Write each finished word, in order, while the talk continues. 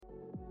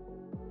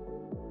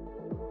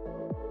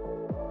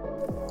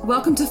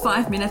Welcome to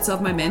 5 Minutes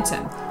of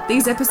Momentum.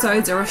 These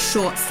episodes are a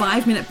short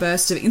 5-minute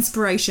burst of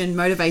inspiration,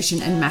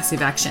 motivation, and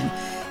massive action.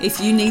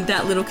 If you need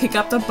that little kick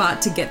up the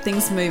butt to get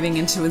things moving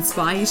and to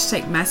inspire you to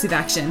take massive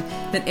action,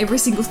 then every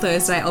single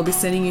Thursday I'll be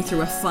sending you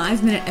through a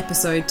 5-minute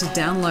episode to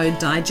download,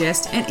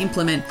 digest, and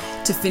implement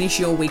to finish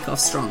your week off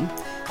strong.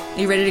 Are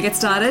you ready to get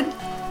started?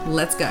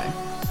 Let's go.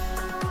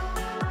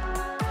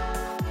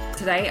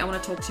 Today, I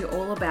want to talk to you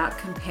all about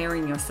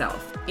comparing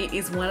yourself. It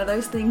is one of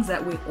those things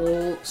that we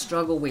all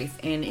struggle with,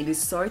 and it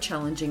is so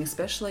challenging,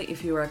 especially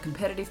if you're a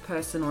competitive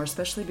person or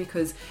especially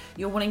because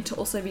you're wanting to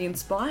also be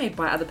inspired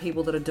by other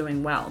people that are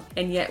doing well.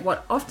 And yet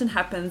what often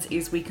happens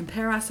is we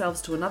compare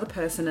ourselves to another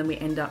person and we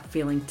end up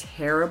feeling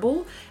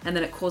terrible, and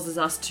then it causes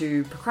us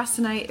to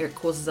procrastinate, it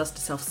causes us to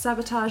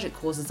self-sabotage, it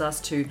causes us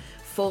to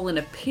fall in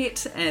a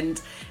pit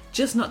and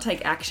just not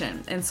take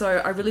action. And so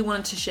I really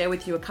wanted to share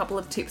with you a couple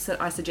of tips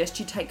that I suggest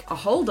you take a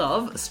hold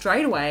of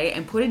straight away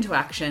and put into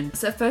action.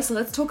 So firstly,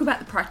 let's talk about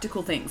the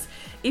practical things.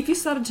 If you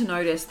started to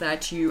notice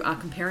that you are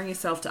comparing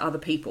yourself to other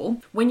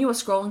people, when you are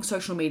scrolling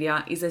social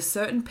media, is there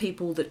certain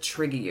people that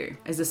trigger you?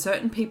 Is there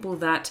certain people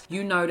that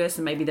you notice,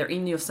 and maybe they're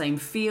in your same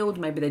field,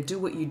 maybe they do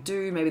what you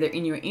do, maybe they're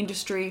in your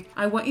industry?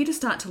 I want you to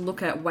start to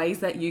look at ways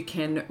that you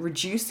can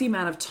reduce the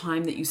amount of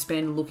time that you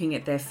spend looking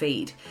at their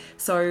feed.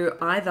 So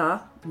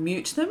either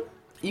mute them.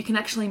 You can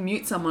actually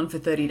mute someone for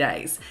 30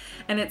 days.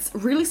 And it's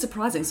really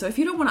surprising. So if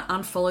you don't want to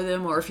unfollow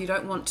them or if you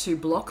don't want to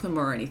block them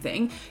or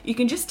anything, you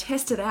can just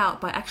test it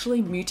out by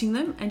actually muting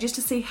them and just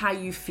to see how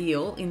you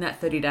feel in that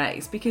 30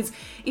 days. Because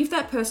if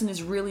that person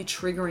is really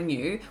triggering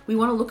you, we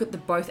want to look at the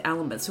both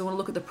elements. We want to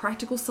look at the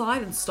practical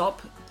side and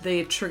stop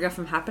the trigger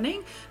from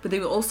happening, but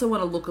then we also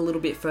want to look a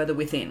little bit further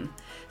within.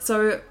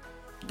 So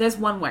there's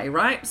one way,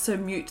 right? So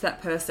mute that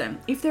person.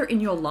 If they're in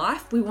your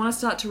life, we want to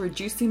start to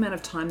reduce the amount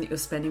of time that you're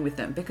spending with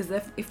them, because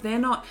if they're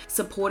not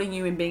supporting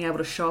you in being able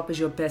to show up as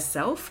your best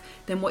self,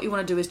 then what you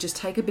want to do is just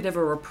take a bit of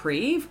a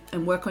reprieve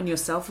and work on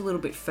yourself a little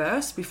bit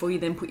first before you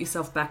then put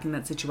yourself back in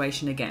that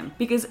situation again.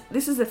 Because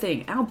this is the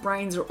thing, our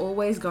brains are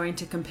always going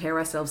to compare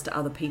ourselves to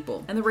other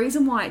people. And the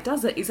reason why it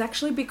does it is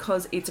actually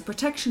because it's a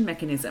protection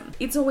mechanism.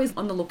 It's always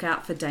on the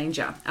lookout for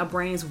danger. Our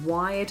brain is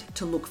wired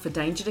to look for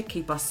danger to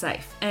keep us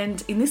safe.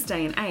 And in this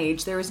day and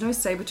age, there is no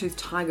saber-toothed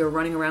tiger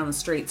running around the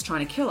streets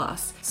trying to kill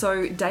us.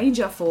 So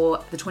danger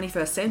for the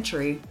 21st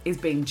century is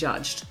being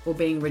judged or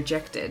being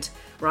rejected,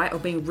 right? Or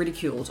being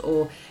ridiculed,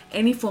 or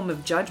any form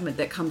of judgment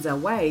that comes our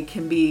way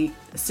can be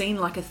seen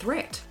like a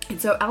threat.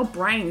 And so our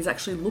brain is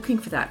actually looking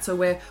for that. So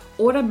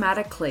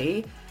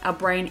our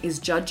brain is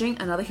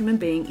judging another human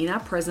being in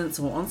our presence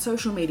or on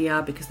social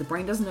media, because the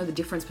brain doesn't know the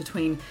difference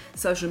between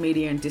social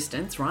media and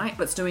distance, right?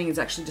 What it's doing is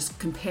actually just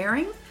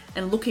comparing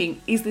and looking,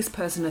 is this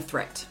person a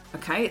threat?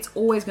 Okay, it's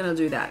always going to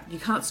do that. You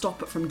can't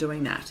stop it from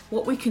doing that.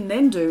 What we can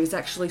then do is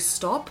actually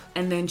stop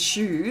and then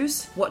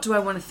choose, what do I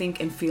want to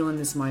think and feel in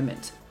this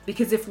moment?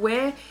 Because if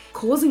we're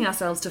causing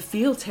ourselves to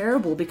feel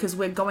terrible because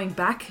we're going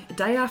back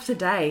day after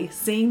day,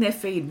 seeing their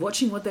feed,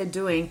 watching what they're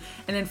doing,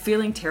 and then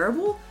feeling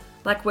terrible,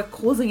 like we're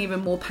causing even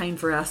more pain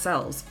for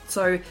ourselves.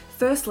 So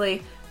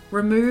firstly,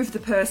 remove the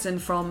person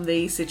from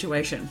the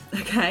situation,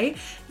 okay?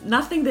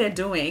 Nothing they're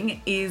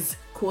doing is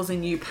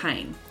causing you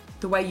pain.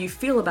 The way you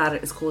feel about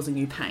it is causing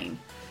you pain.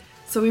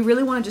 So we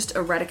really want to just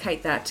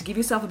eradicate that to give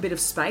yourself a bit of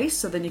space,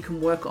 so then you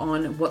can work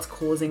on what's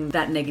causing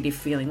that negative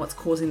feeling, what's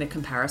causing the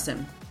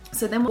comparison.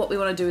 So then what we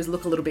want to do is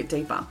look a little bit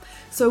deeper.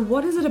 So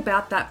what is it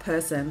about that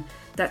person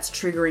that's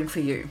triggering for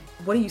you?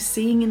 What are you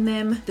seeing in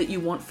them that you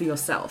want for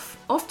yourself?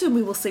 Often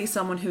we will see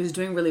someone who's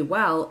doing really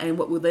well, and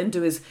what we'll then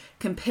do is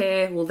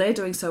compare, well, they're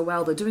doing so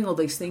well, they're doing all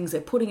these things,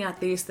 they're putting out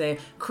this, they're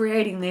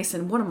creating this,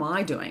 and what am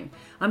I doing?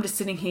 I'm just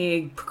sitting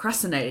here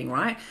procrastinating,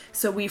 right?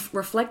 So we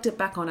reflect it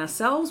back on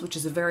ourselves, which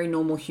is a very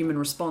normal human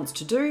response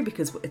to do,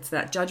 because it's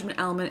that judgment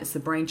element, it's the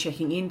brain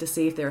checking in to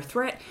see if they're a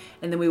threat,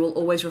 and then we will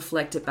always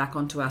reflect it back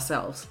onto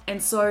ourselves.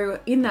 And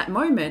so in that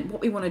moment,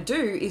 what we want to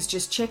do is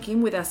just check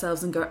in with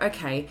ourselves and go,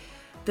 okay,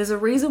 there's a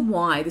reason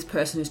why this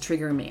person is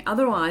triggering me.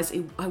 Otherwise,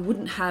 I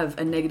wouldn't have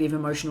a negative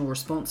emotional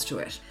response to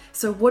it.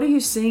 So what are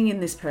you seeing in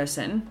this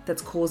person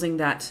that's causing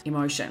that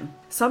emotion?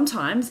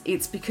 Sometimes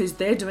it's because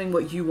they're doing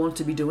what you want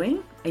to be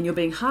doing, and you're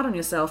being hard on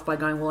yourself by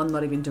going, well, I'm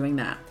not even doing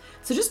that.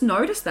 So just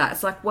notice that.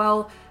 It's like,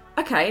 well,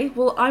 okay,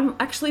 well, I'm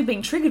actually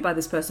being triggered by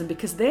this person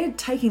because they're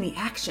taking the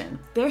action.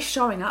 They're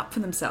showing up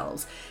for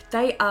themselves.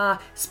 They are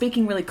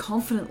speaking really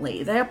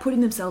confidently. They are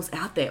putting themselves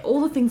out there.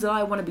 All the things that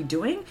I want to be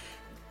doing,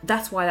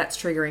 that's why that's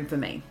triggering for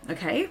me,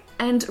 okay?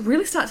 And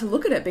really start to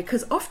look at it,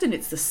 because often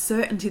it's the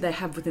certainty they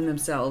have within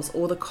themselves,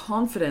 or the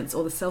confidence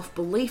or the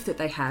self-belief that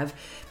they have,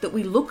 that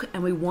we look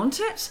and we want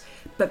it,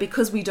 but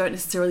because we don't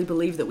necessarily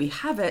believe that we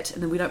have it,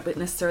 and then we don't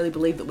necessarily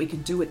believe that we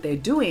can do what they're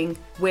doing,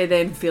 we're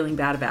then feeling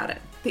bad about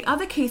it. The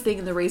other key thing,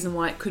 and the reason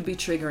why it could be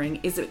triggering,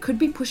 is that it could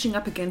be pushing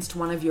up against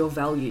one of your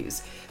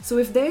values. So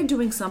if they're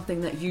doing something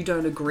that you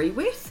don't agree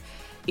with,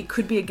 it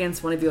could be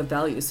against one of your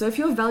values. So if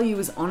your value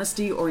is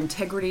honesty or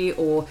integrity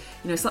or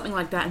something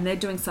like that, and they're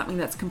doing something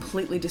that's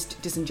completely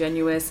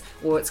disingenuous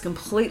or it's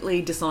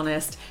completely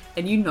dishonest,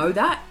 and you know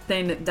that,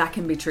 then that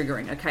can be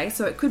triggering, okay?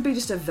 So it could be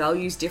just a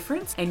values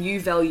difference, and you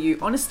value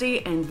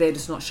honesty and they're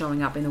just not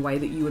showing up in the way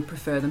that you would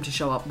prefer them to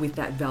show up with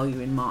that value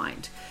in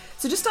mind.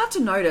 So just start to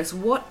notice,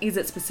 what is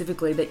it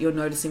specifically that you're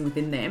noticing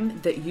within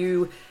them that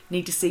you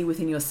need to see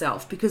within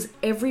yourself, because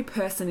every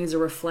person is a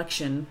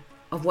reflection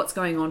of what's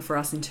going on for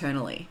us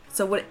internally.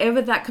 So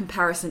whatever that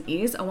comparison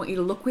is, I want you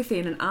to look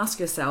within and ask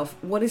yourself,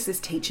 what is this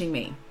teaching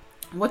me?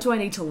 What do I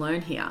need to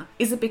learn here?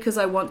 Is it because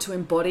I want to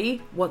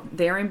embody what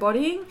they're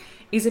embodying?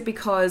 Is it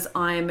because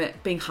I'm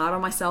being hard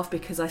on myself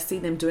because I see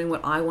them doing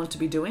what I want to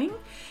be doing?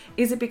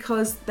 Is it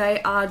because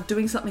they are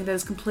doing something that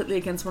is completely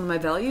against one of my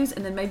values,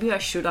 and then maybe I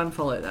should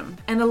unfollow them?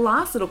 And the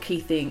last little key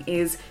thing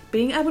is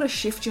being able to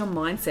shift your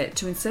mindset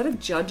to, instead of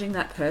judging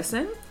that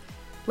person,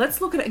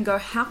 let's look at it and go,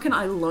 how can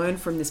I learn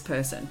from this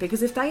person?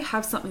 Because if they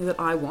have something that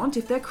I want,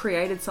 if they've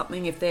created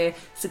something, if they're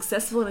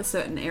successful in a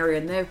certain area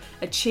and they've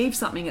achieved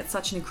something at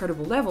such an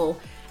incredible level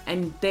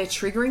and they're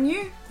triggering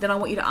you, then I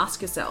want you to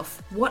ask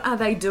yourself, what are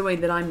they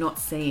doing that I'm not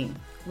seeing?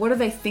 What are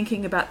they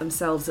thinking about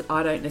themselves that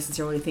I don't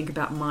necessarily think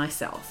about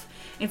myself?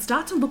 And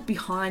start to look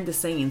behind the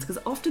scenes, because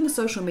often the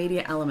social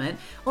media element,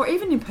 or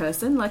even in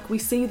person, like we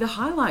see the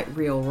highlight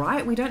reel,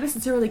 right? We don't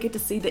necessarily get to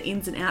see the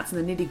ins and outs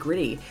and the nitty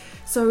gritty.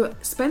 So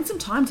spend some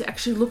time to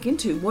actually look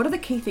into, what are the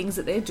key things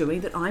that they're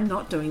doing that I'm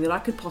not doing that I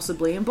could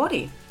possibly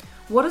embody?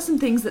 What are some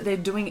things that they're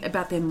doing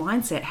about their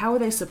mindset? How are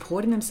they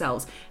supporting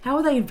themselves? How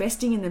are they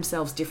investing in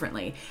themselves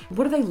differently?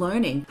 What are they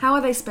learning? How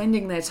are they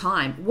spending their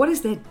time? What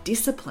is their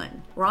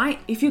discipline, right?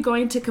 If you're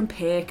going to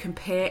compare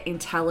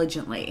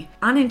intelligently.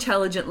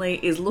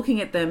 Unintelligently is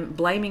looking at them,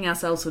 blaming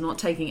ourselves for not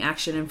taking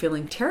action and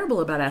feeling terrible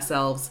about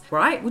ourselves,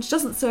 right? Which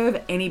doesn't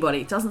serve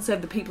anybody. It doesn't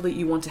serve the people that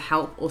you want to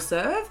help or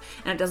serve,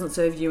 and it doesn't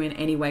serve you in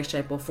any way,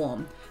 shape, or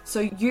form. So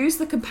use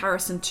the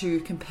comparison to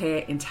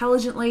compare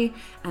intelligently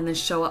and then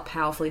show up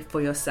powerfully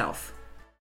for yourself.